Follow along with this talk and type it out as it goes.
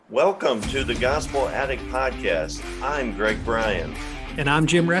Welcome to the Gospel Addict Podcast. I'm Greg Bryan. And I'm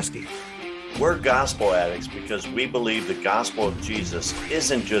Jim Reske. We're gospel addicts because we believe the gospel of Jesus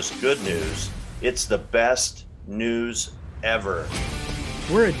isn't just good news, it's the best news ever.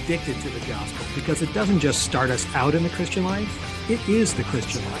 We're addicted to the gospel because it doesn't just start us out in the Christian life, it is the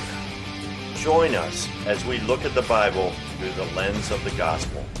Christian life. Join us as we look at the Bible through the lens of the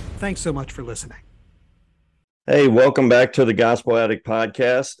gospel. Thanks so much for listening. Hey, welcome back to the Gospel Addict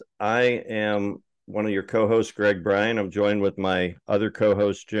Podcast. I am one of your co-hosts, Greg Bryan. I'm joined with my other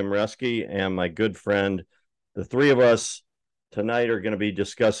co-host, Jim Reske, and my good friend. The three of us tonight are going to be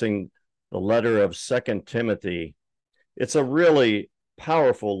discussing the letter of 2 Timothy. It's a really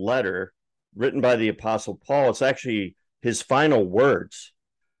powerful letter written by the Apostle Paul. It's actually his final words,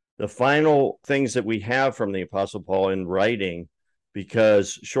 the final things that we have from the Apostle Paul in writing,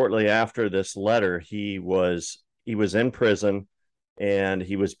 because shortly after this letter, he was in prison and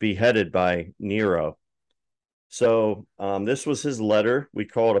he was beheaded by Nero. So this was his letter. We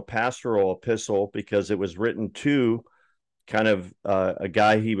call it a pastoral epistle because it was written to kind of a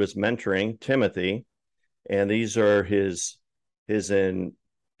guy he was mentoring, Timothy, and these are his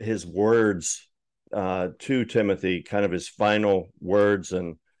words to Timothy, kind of his final words.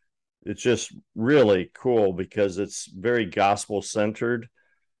 And it's just really cool because it's very gospel centered.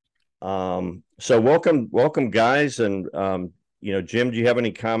 So welcome guys. And, Jim, do you have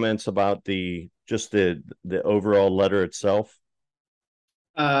any comments about the overall letter itself?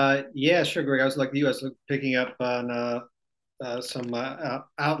 Yeah, sure, Greg. I was like you. I was picking up on some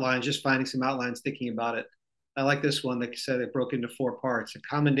outlines, just finding some outlines, thinking about it. I like this one that said it broke into 4 parts: a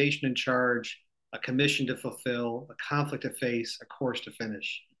commendation and charge, a commission to fulfill, a conflict to face, a course to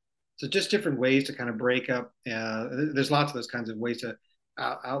finish. So just different ways to kind of break up. There's lots of those kinds of ways to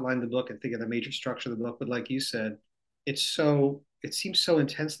outline the book and think of the major structure of the book. But like you said, it seems so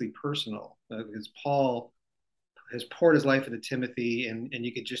intensely personal because Paul has poured his life into Timothy, and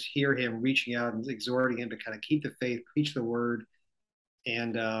you could just hear him reaching out and exhorting him to kind of keep the faith, preach the word,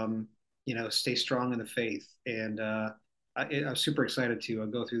 and stay strong in the faith. And I'm super excited to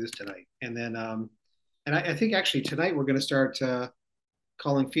go through this tonight. And then, I think actually tonight we're going to start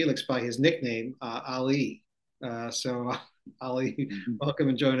calling Felix by his nickname, Ali. So Ali, welcome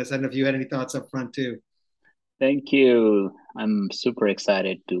and join us. I don't know if you had any thoughts up front too. Thank you. I'm super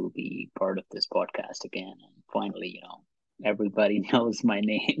excited to be part of this podcast again. And finally, everybody knows my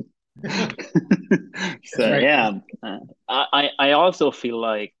name. So right. Yeah, I also feel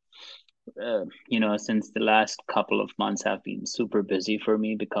like, since the last couple of months have been super busy for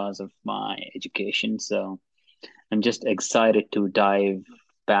me because of my education. So I'm just excited to dive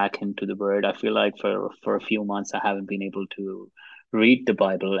back into the word. I feel like for a few months, I haven't been able to read the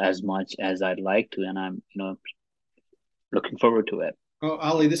Bible as much as I'd like to. And I'm, looking forward to it. Oh,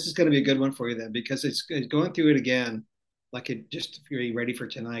 Ali, this is going to be a good one for you then, because it's going through it again, like it just if you're ready for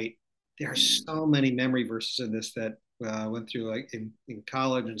tonight. There are so many memory verses in this that went through like in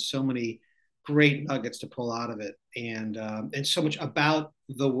college, and so many great nuggets to pull out of it, and so much about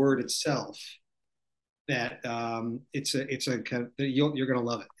the word itself that it's a kind of, you're going to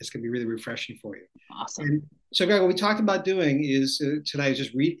love it. It's going to be really refreshing for you. Awesome. And so, Greg, what we talked about doing is tonight is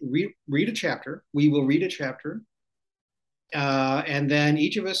just read a chapter. We will read a chapter. And then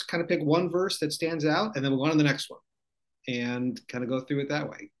each of us kind of pick one verse that stands out, and then we'll go on to the next one and kind of go through it that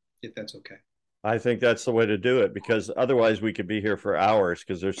way, if that's okay. I think that's the way to do it, because otherwise we could be here for hours,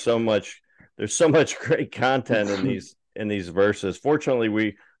 because there's so much great content in these verses. Fortunately,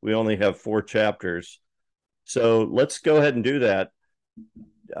 we only have 4 chapters. So let's go ahead and do that.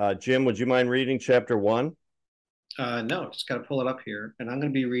 Jim, would you mind reading chapter 1? No, just got to pull it up here. And I'm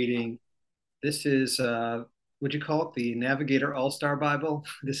going to be reading, this is, would you call it the Navigator All-Star Bible?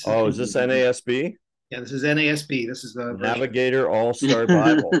 Is this NASB? Yeah, this is NASB. This is the Navigator All-Star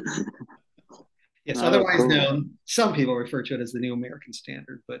Bible. Yes, otherwise known, some people refer to it as the New American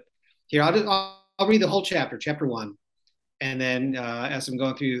Standard. But here, I'll read the whole chapter 1. And then as I'm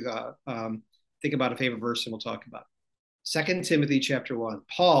going through, think about a favorite verse and we'll talk about it. 2 Timothy chapter 1.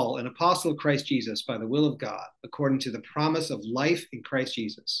 Paul, an apostle of Christ Jesus, by the will of God, according to the promise of life in Christ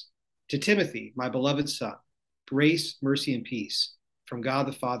Jesus. To Timothy, my beloved son, grace, mercy, and peace from God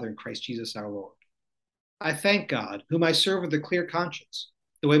the Father and Christ Jesus our Lord. I thank God, whom I serve with a clear conscience,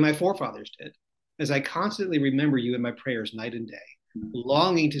 the way my forefathers did, as I constantly remember you in my prayers night and day,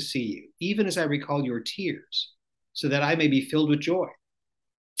 longing to see you, even as I recall your tears, so that I may be filled with joy.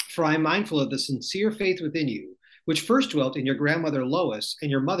 For I am mindful of the sincere faith within you, which first dwelt in your grandmother Lois and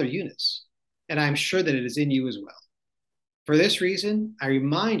your mother Eunice, and I am sure that it is in you as well. For this reason, I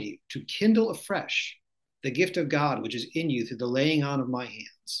remind you to kindle afresh the gift of God which is in you through the laying on of my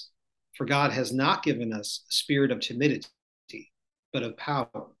hands. For God has not given us a spirit of timidity, but of power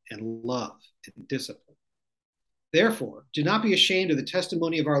and love and discipline. Therefore, do not be ashamed of the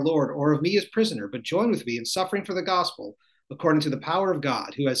testimony of our Lord or of me as prisoner, but join with me in suffering for the gospel according to the power of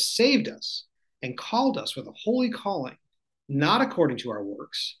God, who has saved us and called us with a holy calling, not according to our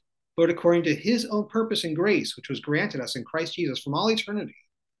works, but according to his own purpose and grace, which was granted us in Christ Jesus from all eternity,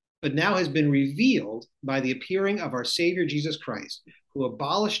 but now has been revealed by the appearing of our Savior Jesus Christ, who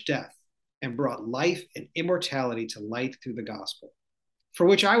abolished death and brought life and immortality to light through the gospel, for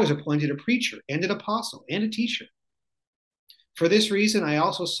which I was appointed a preacher and an apostle and a teacher. For this reason, I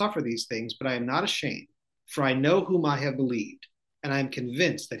also suffer these things, but I am not ashamed, for I know whom I have believed, and I am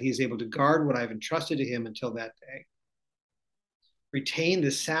convinced that he is able to guard what I have entrusted to him until that day. Retain the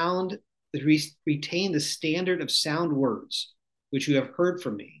standard of sound words, which you have heard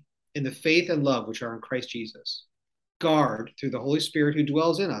from me, in the faith and love which are in Christ Jesus. Guard, through the Holy Spirit who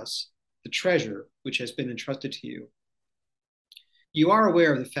dwells in us, the treasure which has been entrusted to you. You are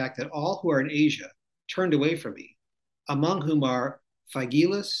aware of the fact that all who are in Asia turned away from me, among whom are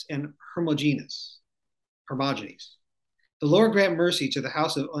Phygelus and Hermogenes. The Lord grant mercy to the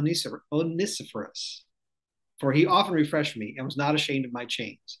house of Onesiphorus, for he often refreshed me and was not ashamed of my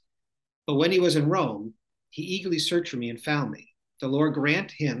chains. But when he was in Rome, he eagerly searched for me and found me. The Lord grant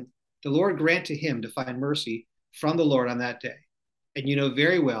to him to find mercy from the Lord on that day. And you know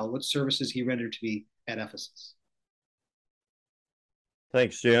very well what services he rendered to me at Ephesus.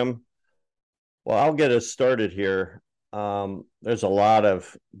 Thanks, Jim. Well, I'll get us started here. There's a lot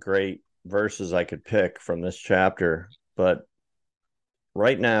of great verses I could pick from this chapter, but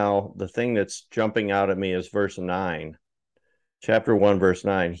right now, the thing that's jumping out at me is verse 9, chapter 1, verse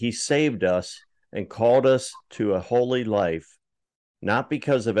 9. He saved us and called us to a holy life, not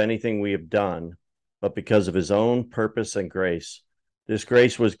because of anything we have done, but because of his own purpose and grace. This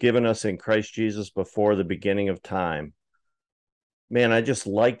grace was given us in Christ Jesus before the beginning of time. Man, I just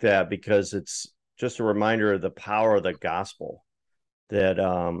like that because it's just a reminder of the power of the gospel, that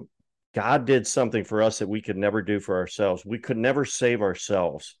God did something for us that we could never do for ourselves. We could never save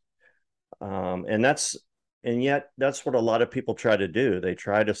ourselves. And yet that's what a lot of people try to do. They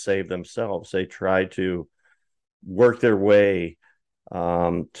try to save themselves. They try to work their way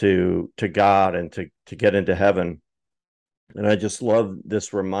to God and to get into heaven. And I just love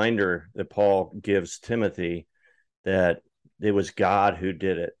this reminder that Paul gives Timothy that it was God who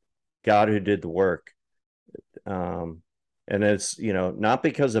did it, God who did the work. And it's, not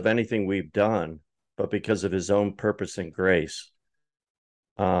because of anything we've done, but because of his own purpose and grace.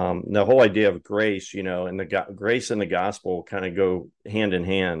 The whole idea of grace, and grace and the gospel kind of go hand in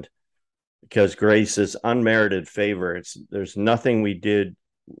hand, because grace is unmerited favor. There's nothing we do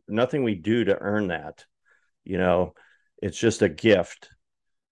to earn that. It's just a gift.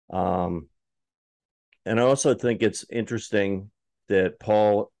 And I also think it's interesting that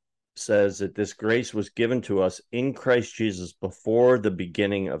Paul says that this grace was given to us in Christ Jesus before the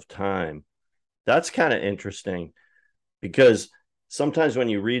beginning of time. That's kind of interesting, because sometimes when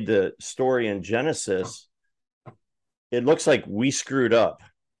you read the story in Genesis, it looks like we screwed up.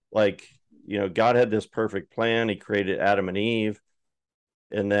 Like, God had this perfect plan. He created Adam and Eve,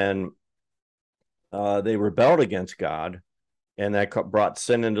 and then they rebelled against God, and that brought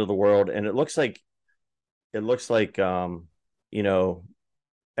sin into the world. And it looks like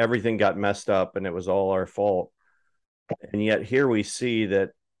everything got messed up and it was all our fault. And yet here we see that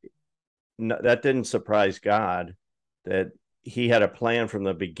that didn't surprise God, that he had a plan from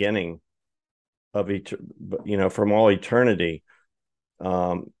the beginning of from all eternity.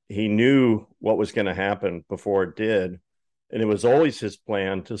 He knew what was going to happen before it did. And it was always his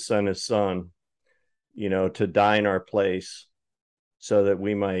plan to send his son, to die in our place so that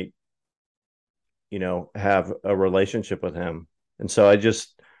we might, have a relationship with him. And so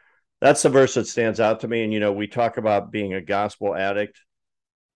that's the verse that stands out to me. And, we talk about being a gospel addict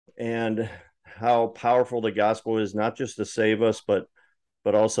and how powerful the gospel is, not just to save us, but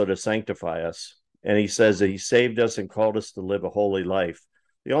also to sanctify us. And he says that he saved us and called us to live a holy life.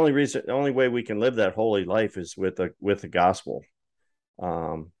 The only way we can live that holy life is with the gospel.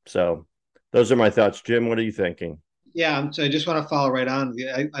 So those are my thoughts. Jim, what are you thinking? Yeah, so I just want to follow right on.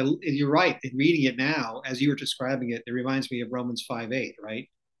 You're right. In reading it now, as you were describing it, it reminds me of Romans 5:8, right?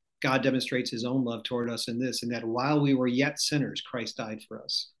 God demonstrates his own love toward us in this, and that while we were yet sinners, Christ died for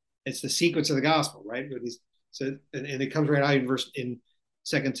us. It's the sequence of the gospel, right? And it comes right out in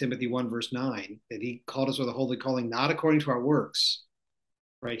 2 Timothy 1, verse 9, that he called us with a holy calling, not according to our works,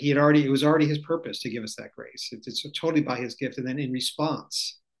 right? It was already his purpose to give us that grace. It's totally by his gift. And then in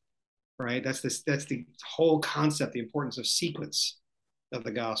response, right? That's the whole concept, the importance of sequence of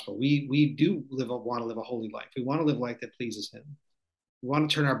the gospel. We do want to live a holy life. We want to live a life that pleases him. We want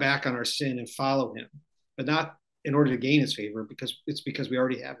to turn our back on our sin and follow him, but not in order to gain his favor, because we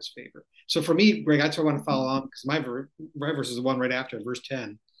already have his favor. So for me, Greg, I want to follow on, because my verse is the one right after, verse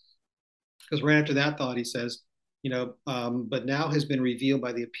 10. Because right after that thought, he says, but now has been revealed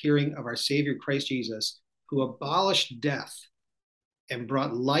by the appearing of our Savior Christ Jesus, who abolished death and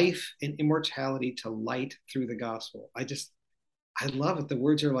brought life and immortality to light through the gospel. I love it. The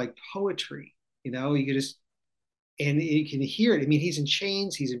words are like poetry. You can just, and you can hear it. I mean, he's in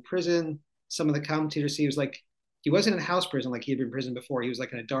chains, he's in prison. Some of the commentators say he wasn't in a house prison like he had been in prison before. He was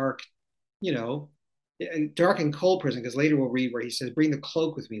like in a dark, dark and cold prison. Because later we'll read where he says, "Bring the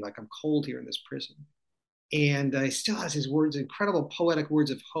cloak with me, like I'm cold here in this prison." And he still has his words, incredible poetic words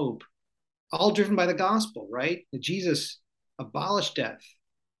of hope, all driven by the gospel, right? That Jesus abolished death.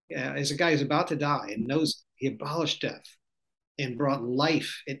 As a guy who's about to die and knows he abolished death and brought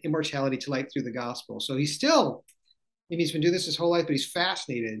life and immortality to light through the gospel. So he's still, he's been doing this his whole life, but he's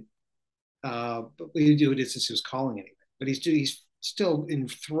fascinated. But we do it as his calling anyway. But he's still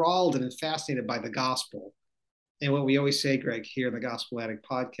enthralled and fascinated by the gospel. And what we always say, Greg, here in the Gospel Addict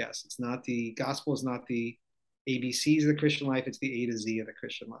podcast, the gospel is not the ABCs of the Christian life, it's the A to Z of the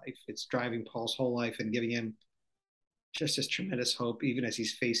Christian life. It's driving Paul's whole life and giving him just this tremendous hope, even as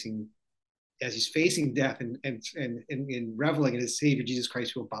he's facing death and reveling in his Savior Jesus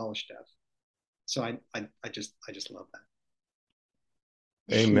Christ, who abolished death. So I just love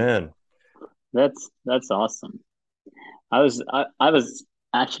that. Amen. That's awesome. I was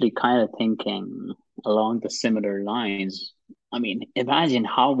actually kind of thinking along the similar lines. I mean, imagine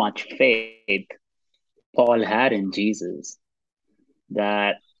how much faith Paul had in Jesus,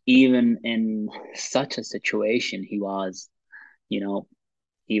 that even in such a situation, he was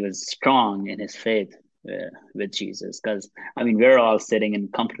strong in his faith with Jesus. Because, I mean, we're all sitting in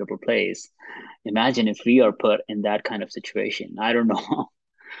a comfortable place. Imagine if we are put in that kind of situation. I don't know.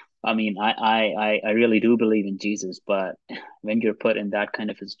 I mean, I really do believe in Jesus, but when you're put in that kind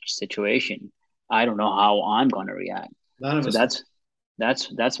of a situation, I don't know how I'm going to react. So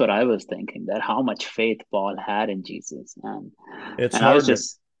that's what I was thinking, that how much faith Paul had in Jesus. And it's and hard I was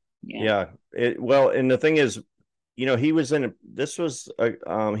just, and the thing is, he's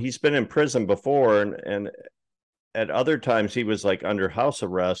been in prison before, and at other times he was like under house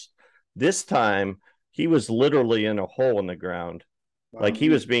arrest. This time he was literally in a hole in the ground. Wow. Like he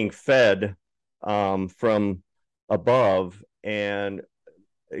was being fed from above and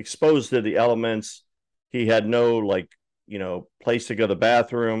exposed to the elements. He had no place to go to the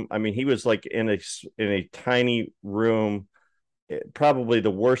bathroom. I mean, he was like in a tiny room, probably the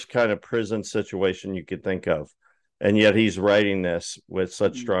worst kind of prison situation you could think of. And yet he's writing this with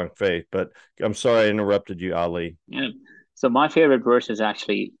such strong faith. But I'm sorry I interrupted you, Ali. Yeah. So my favorite verse is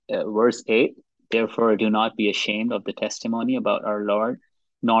actually verse 8. Therefore, do not be ashamed of the testimony about our Lord,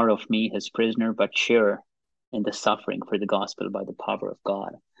 nor of me, his prisoner, but share in the suffering for the gospel by the power of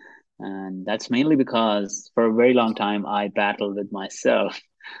God. And that's mainly because for a very long time, I battled with myself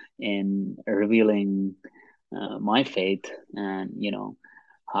in revealing my faith, and,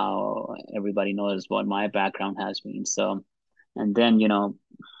 how everybody knows what my background has been. So, and then,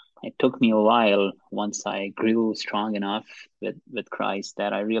 it took me a while, once I grew strong enough with Christ,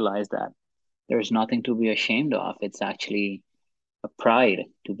 that I realized that there's nothing to be ashamed of. It's actually a pride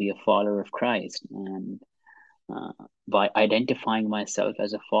to be a follower of Christ. And by identifying myself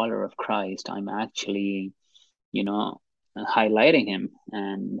as a follower of Christ, I'm actually, highlighting him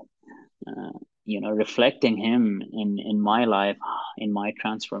and, reflecting him in my life, in my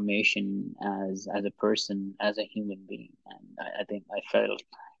transformation as a person, as a human being. And I think I felt,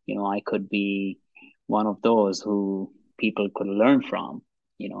 I could be one of those who people could learn from,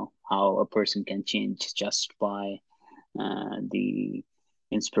 how a person can change just by the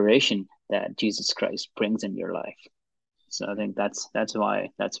inspiration that Jesus Christ brings in your life. So I think that's why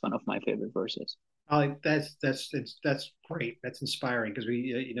that's one of my favorite verses. That's great. That's inspiring, because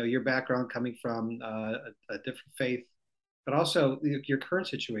your background coming from a different faith, but also your current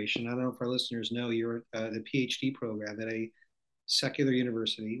situation. I don't know if our listeners know you're the PhD program at a secular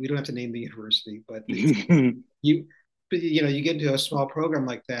university. We don't have to name the university, but you get into a small program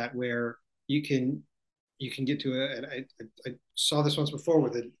like that where you can get to I saw this once before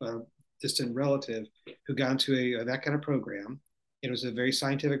with a distant relative who got into that kind of program. It was a very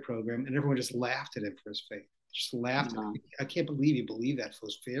scientific program, and everyone just laughed at him for his faith. Just laughed at him. I can't believe you believe that, for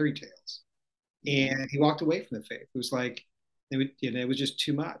those fairy tales. And he walked away from the faith. It was like, it was just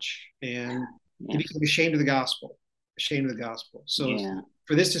too much. And he became ashamed of the gospel. So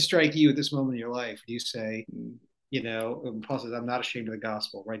for this to strike you at this moment in your life, you say, Paul says, I'm not ashamed of the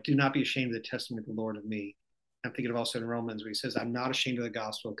gospel, right? Do not be ashamed of the testimony of the Lord of me. I'm thinking of also in Romans where he says, I'm not ashamed of the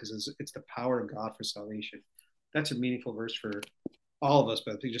gospel because it's the power of God for salvation. That's a meaningful verse for all of us,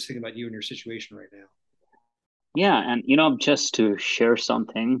 but just thinking about you and your situation right now. Yeah, and just to share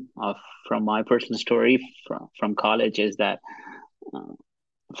something from my personal story from college is that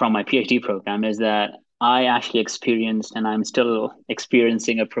from my PhD program is that I actually experienced, and I'm still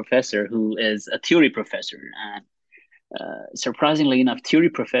experiencing, a professor who is a theory professor. And surprisingly enough, theory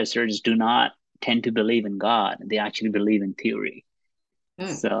professors do not tend to believe in God. They actually believe in theory.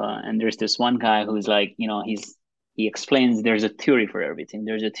 So, and there's this one guy who's like, he explains there's a theory for everything.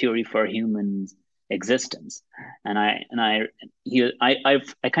 There's a theory for humans' existence, and I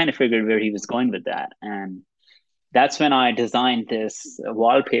kind of figured where he was going with that, and that's when I designed this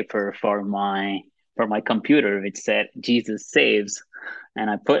wallpaper for my computer, which said "Jesus saves," and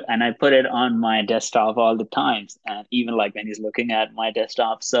I put it on my desktop all the times, and even like when he's looking at my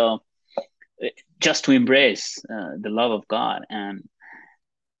desktop. So just to embrace the love of God and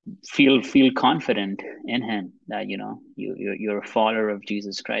feel confident in Him that you're a follower of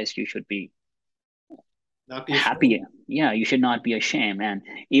Jesus Christ. You should be not be happy. Yeah, you should not be ashamed. And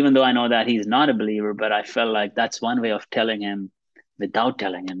even though I know that he's not a believer, but I felt like that's one way of telling him without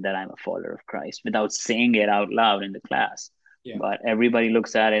telling him that I'm a follower of Christ, without saying it out loud in the class. Yeah. But everybody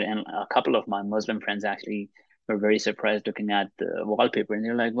looks at it, and a couple of my Muslim friends actually were very surprised looking at the wallpaper, and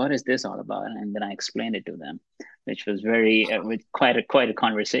they're like, "What is this all about?" And then I explained it to them, which was with quite a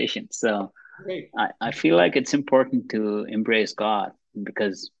conversation. So I feel like it's important to embrace God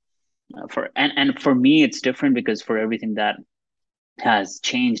because for me it's different because for everything that has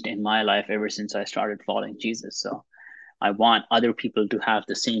changed in my life ever since I started following Jesus. So I want other people to have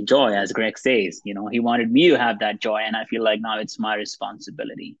the same joy, as Greg says. He wanted me to have that joy, and I feel like now it's my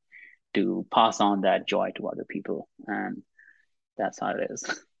responsibility to pass on that joy to other people, and that's how it is.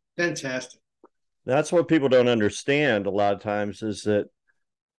 Fantastic. That's what people don't understand a lot of times is that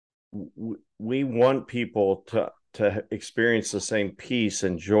we want people to experience the same peace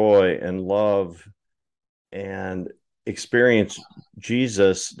and joy and love and experience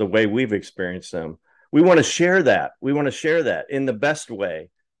Jesus the way we've experienced them. We want to share that. We want to share that in the best way.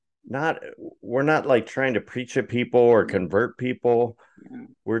 We're not like trying to preach at people or convert people.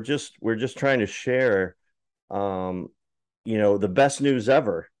 We're just trying to share the best news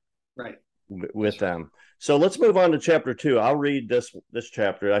ever. Right. With them. So let's move on to chapter 2. I'll read this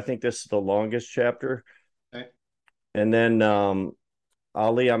chapter. I think this is the longest chapter. Okay. And then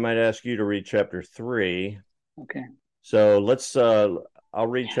Ali, I might ask you to read chapter 3. Okay. So let's I'll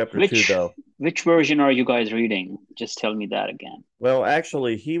read chapter 2 though. Which version are you guys reading? Just tell me that again. Well,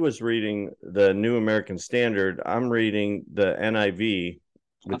 actually, he was reading the New American Standard. I'm reading the NIV,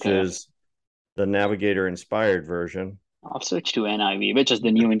 which is the Navigator Inspired version. I'll switch to NIV, which is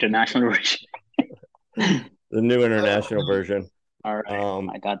the New International Version. The New International Version. All right,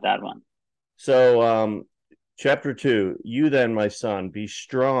 I got that one. So, chapter 2, you then, my son, be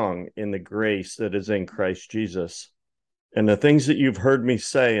strong in the grace that is in Christ Jesus. And the things that you've heard me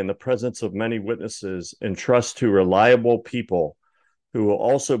say in the presence of many witnesses, entrust to reliable people who will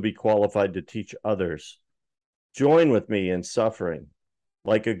also be qualified to teach others. Join with me in suffering,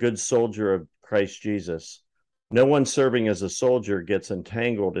 like a good soldier of Christ Jesus. No one serving as a soldier gets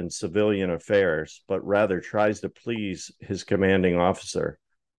entangled in civilian affairs, but rather tries to please his commanding officer.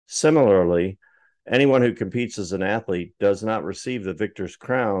 Similarly, anyone who competes as an athlete does not receive the victor's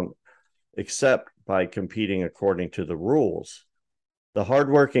crown except by competing according to the rules. The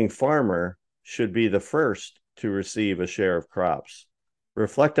hardworking farmer should be the first to receive a share of crops.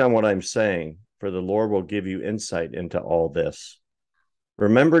 Reflect on what I'm saying, for the Lord will give you insight into all this.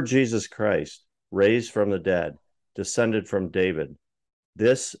 Remember Jesus Christ, raised from the dead, descended from David.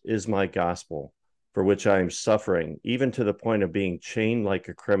 This is my gospel, for which I am suffering, even to the point of being chained like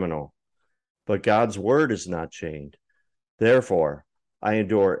a criminal. But God's word is not chained. Therefore, I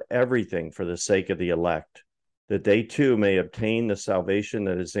endure everything for the sake of the elect, that they too may obtain the salvation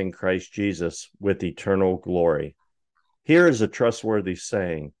that is in Christ Jesus with eternal glory. Here is a trustworthy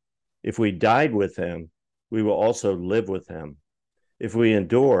saying: if we died with him, we will also live with him. If we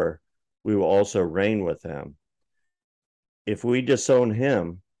endure, we will also reign with him. If we disown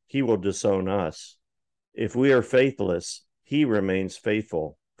him, he will disown us. If we are faithless, he remains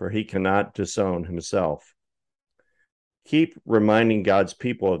faithful, for he cannot disown himself. Keep reminding God's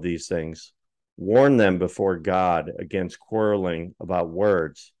people of these things. Warn them before God against quarreling about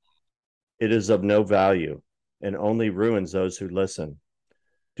words. It is of no value and only ruins those who listen.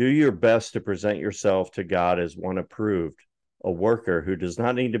 Do your best to present yourself to God as one approved, a worker who does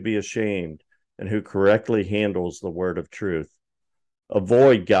not need to be ashamed and who correctly handles the word of truth.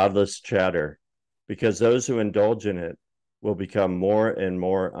 Avoid godless chatter, because those who indulge in it will become more and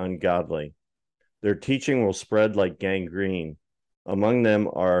more ungodly. Their teaching will spread like gangrene. Among them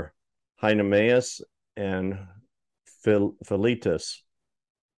are Hymenaeus and Philetus,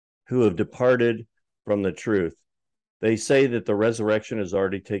 who have departed from the truth. They say that the resurrection has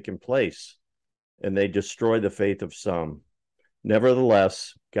already taken place, and they destroy the faith of some.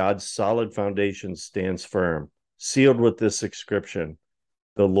 Nevertheless, God's solid foundation stands firm, sealed with this inscription: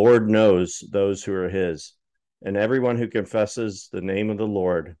 the Lord knows those who are his, and everyone who confesses the name of the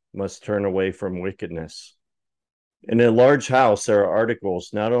Lord must turn away from wickedness. In a large house, there are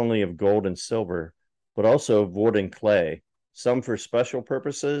articles not only of gold and silver, but also of wood and clay, some for special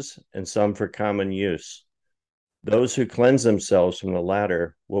purposes and some for common use. Those who cleanse themselves from the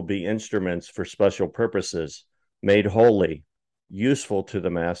latter will be instruments for special purposes, made holy, useful to the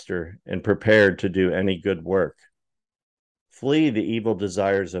master, and prepared to do any good work. Flee the evil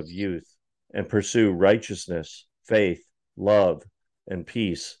desires of youth and pursue righteousness, faith, love, and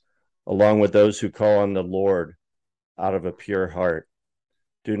peace, along with those who call on the Lord out of a pure heart.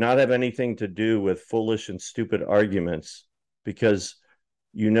 Do not have anything to do with foolish and stupid arguments, because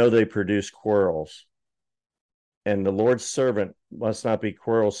you know they produce quarrels. And the Lord's servant must not be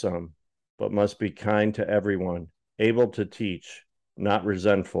quarrelsome, but must be kind to everyone, able to teach, not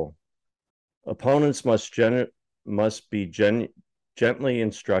resentful. Opponents must be gently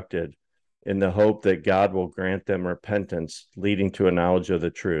instructed in the hope that God will grant them repentance, leading to a knowledge of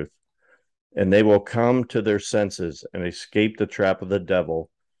the truth. And they will come to their senses and escape the trap of the devil,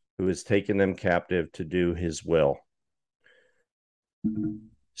 who has taken them captive to do his will.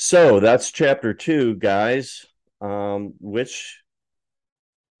 So that's chapter 2, guys. Which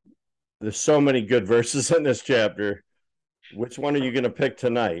there's so many good verses in this chapter. Which one are you going to pick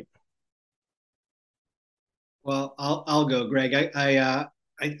tonight? Well, I'll go, Greg.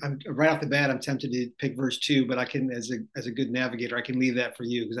 I'm right off the bat. I'm tempted to pick verse 2, but I can, as a good navigator, I can leave that for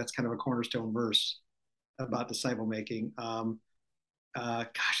you because that's kind of a cornerstone verse about disciple making.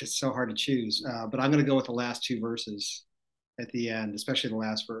 Gosh, it's so hard to choose, but I'm going to go with the last 2 verses at the end, especially the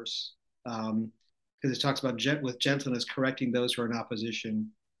last verse, because it talks about with gentleness correcting those who are in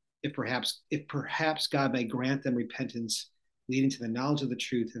opposition, if perhaps God may grant them repentance, leading to the knowledge of the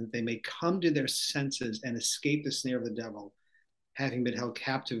truth, and that they may come to their senses and escape the snare of the devil, having been held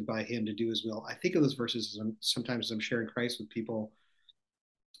captive by him to do his will. I think of those verses sometimes as I'm sharing Christ with people.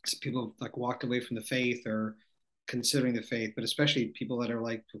 People like walked away from the faith or considering the faith, but especially people that are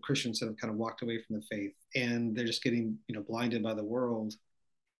like Christians that have kind of walked away from the faith, and they're just getting blinded by the world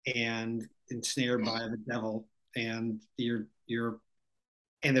and ensnared by the devil. And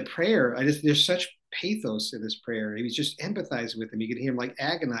and the prayer, there's such pathos in this prayer. He was just empathizing with them. You could hear him like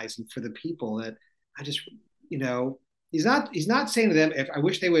agonizing for the people that he's not saying to them, if I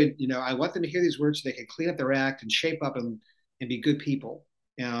wish they would, I want them to hear these words so they can clean up their act and shape up and be good people.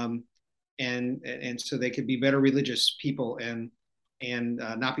 And so they could be better religious people and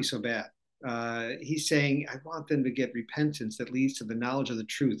not be so bad. He's saying, I want them to get repentance that leads to the knowledge of the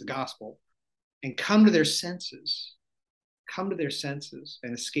truth, the gospel, and come to their senses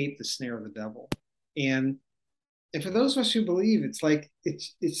and escape the snare of the devil. And for those of us who believe, it's like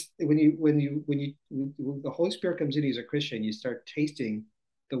it's when the Holy Spirit comes in as a Christian, you start tasting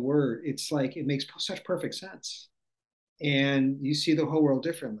the word. It's like it makes such perfect sense, and you see the whole world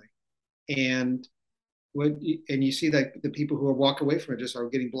differently. And you see that the people who are walk away from it just are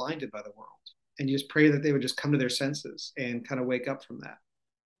getting blinded by the world, and you just pray that they would just come to their senses and kind of wake up from that.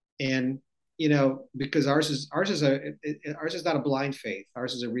 And because ours is not a blind faith.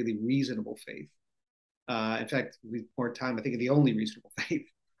 Ours is a really reasonable faith. In fact, with more time, I think the only reasonable faith,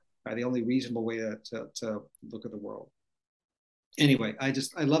 the only reasonable way to look at the world. Anyway, I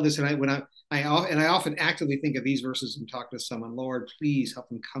love this, and I often actively think of these verses and talk to someone. Lord, please help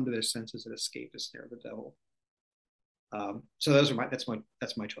them come to their senses and escape the snare of the devil. So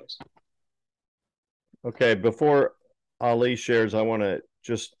that's my choice. Okay, before Ali shares, I want to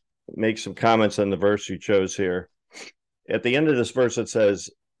just make some comments on the verse you chose here. At the end of this verse, it says,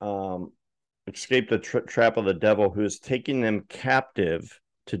 escape the trap of the devil who is taking them captive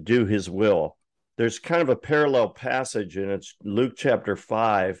to do his will. There's kind of a parallel passage, and it's Luke chapter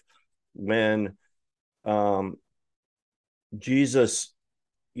 5, when Jesus,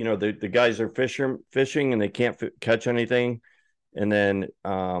 the guys are fishing and they can't catch anything. And then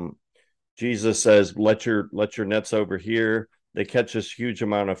Jesus says, let your nets over here. They catch this huge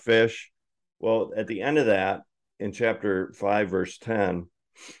amount of fish. Well, at the end of that, in chapter 5, verse 10,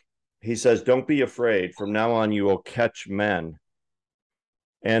 he says, don't be afraid. From now on, you will catch men.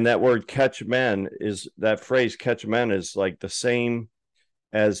 And that word catch men is that phrase catch men is like the same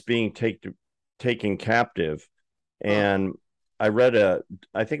as being taken captive. And I read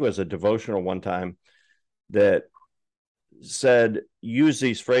I think it was a devotional one time that said, use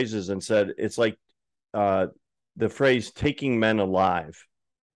these phrases and said, it's like the phrase taking men alive.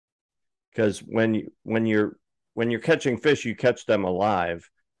 Because when you're catching fish, you catch them alive.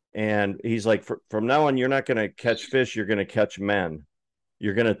 And he's like, from now on, you're not going to catch fish. You're going to catch men.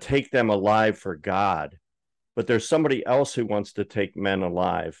 You're going to take them alive for God. But there's somebody else who wants to take men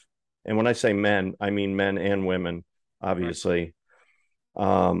alive. And when I say men, I mean men and women, obviously.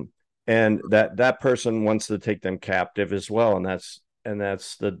 Right. And that person wants to take them captive as well. And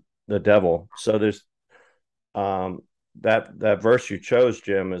that's the devil. So there's that verse you chose,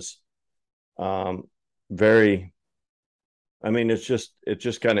 Jim, is very, I mean, it's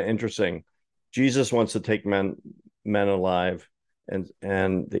just kind of interesting. Jesus wants to take men alive,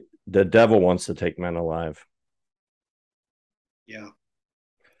 and the devil wants to take men alive. Yeah.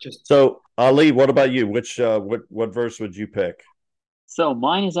 So Ali, what about you? Which what verse would you pick? So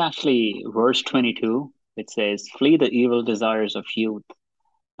mine is actually verse 22. It says, "Flee the evil desires of youth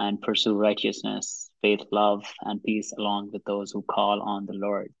and pursue righteousness, faith, love, and peace along with those who call on the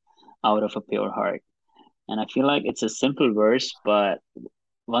Lord out of a pure heart." And I feel like it's a simple verse, but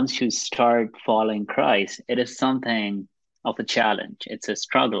once you start following Christ, it is something of a challenge. It's a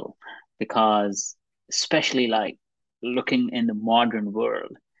struggle because, especially like looking in the modern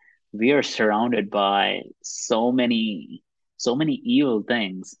world, we are surrounded by so many evil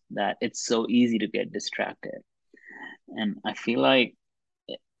things that it's so easy to get distracted. And I feel like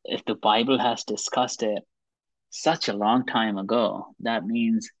if the Bible has discussed it such a long time ago, that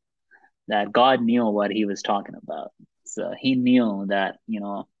means that God knew what he was talking about. So he knew that,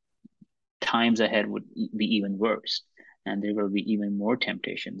 times ahead would be even worse and there will be even more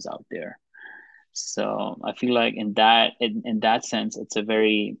temptations out there. So I feel like in that sense, it's a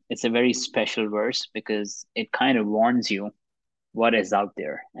very special verse because it kind of warns you what is out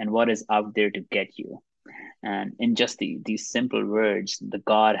there and what is out there to get you. And in just these simple words, the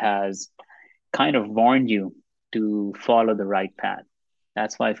God has kind of warned you to follow the right path.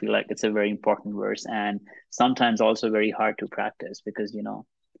 That's why I feel like it's a very important verse and sometimes also very hard to practice because,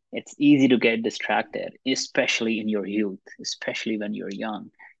 it's easy to get distracted, especially in your youth, especially when you're young.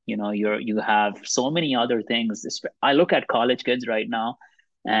 You have so many other things. I look at college kids right now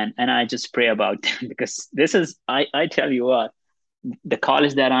and I just pray about them because this is, I tell you what, the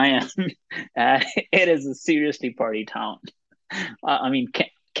college that I am it is a seriously party town. I mean,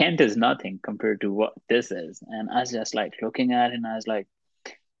 Kent is nothing compared to what this is. And I was just like looking at it and I was like,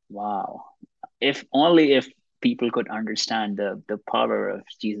 wow, if people could understand the power of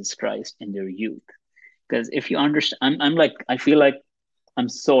Jesus Christ in their youth. Because if you understand, I'm like, I feel like I'm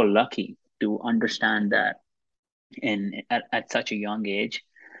so lucky to understand that at such a young age,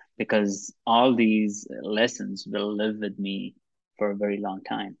 because all these lessons will live with me for a very long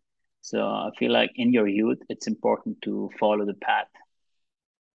time. So I feel like in your youth, it's important to follow the path.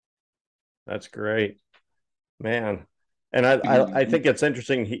 That's great, man. And I think it's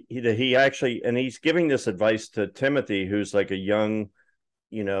interesting he actually, and he's giving this advice to Timothy, who's like a young,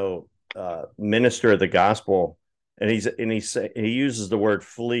 minister of the gospel, and he uses the word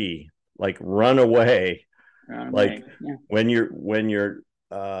flee, like run away, like yeah. when you're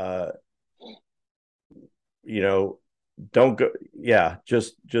don't go, yeah,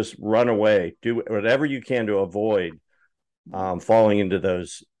 just run away, do whatever you can to avoid falling into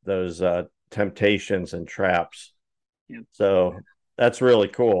those temptations and traps. Yep. So that's really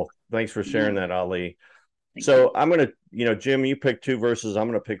cool. Thanks for sharing that, Ali. So I'm going to, Jim, you pick two verses. I'm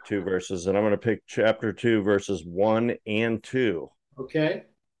going to pick two verses, and I'm going to pick chapter 2, verses 1 and 2. Okay.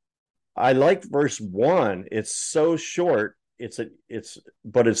 I like verse 1. It's so short.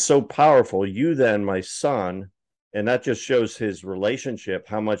 But it's so powerful. You then, my son, and that just shows his relationship,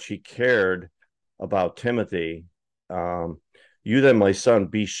 how much he cared about Timothy. You then, my son,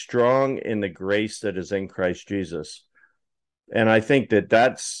 be strong in the grace that is in Christ Jesus. And I think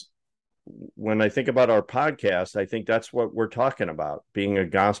that's, when I think about our podcast, I think that's what we're talking about, being a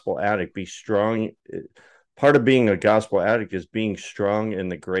gospel addict. Be strong. Part of being a gospel addict is being strong in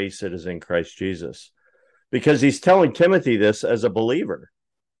the grace that is in Christ Jesus, because he's telling Timothy this as a believer.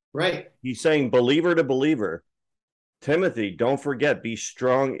 Right. He's saying, believer to believer, Timothy, don't forget, be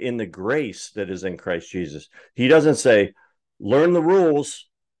strong in the grace that is in Christ Jesus. He doesn't say, learn the rules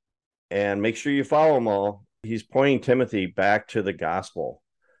and make sure you follow them all. He's pointing Timothy back to the gospel.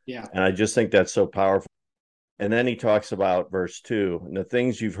 Yeah. And I just think that's so powerful. And then he talks about verse 2, and the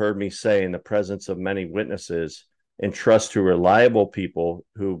things you've heard me say in the presence of many witnesses, entrust to reliable people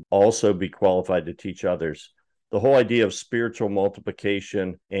who also be qualified to teach others. The whole idea of spiritual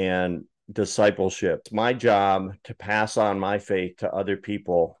multiplication and discipleship. It's my job to pass on my faith to other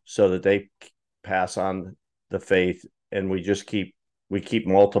people so that they pass on the faith, and we keep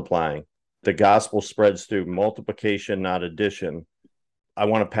multiplying. The gospel spreads through multiplication, not addition. I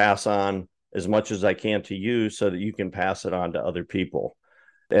want to pass on as much as I can to you so that you can pass it on to other people,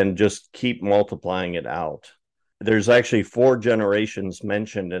 and just keep multiplying it out. There's actually 4 generations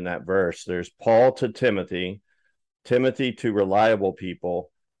mentioned in that verse. There's Paul to Timothy, Timothy to reliable people,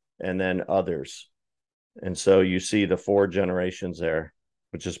 and then others. And so you see the 4 generations there,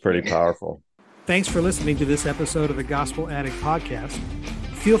 which is pretty powerful. Thanks for listening to this episode of the Gospel Addict Podcast.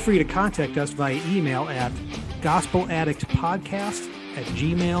 Feel free to contact us via email at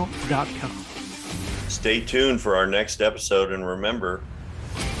gospeladdictpodcast@gmail.com. Stay tuned for our next episode, and remember,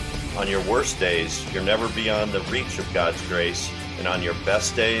 on your worst days, you're never beyond the reach of God's grace, and on your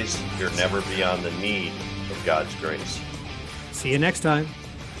best days, you're never beyond the need of God's grace. See you next time.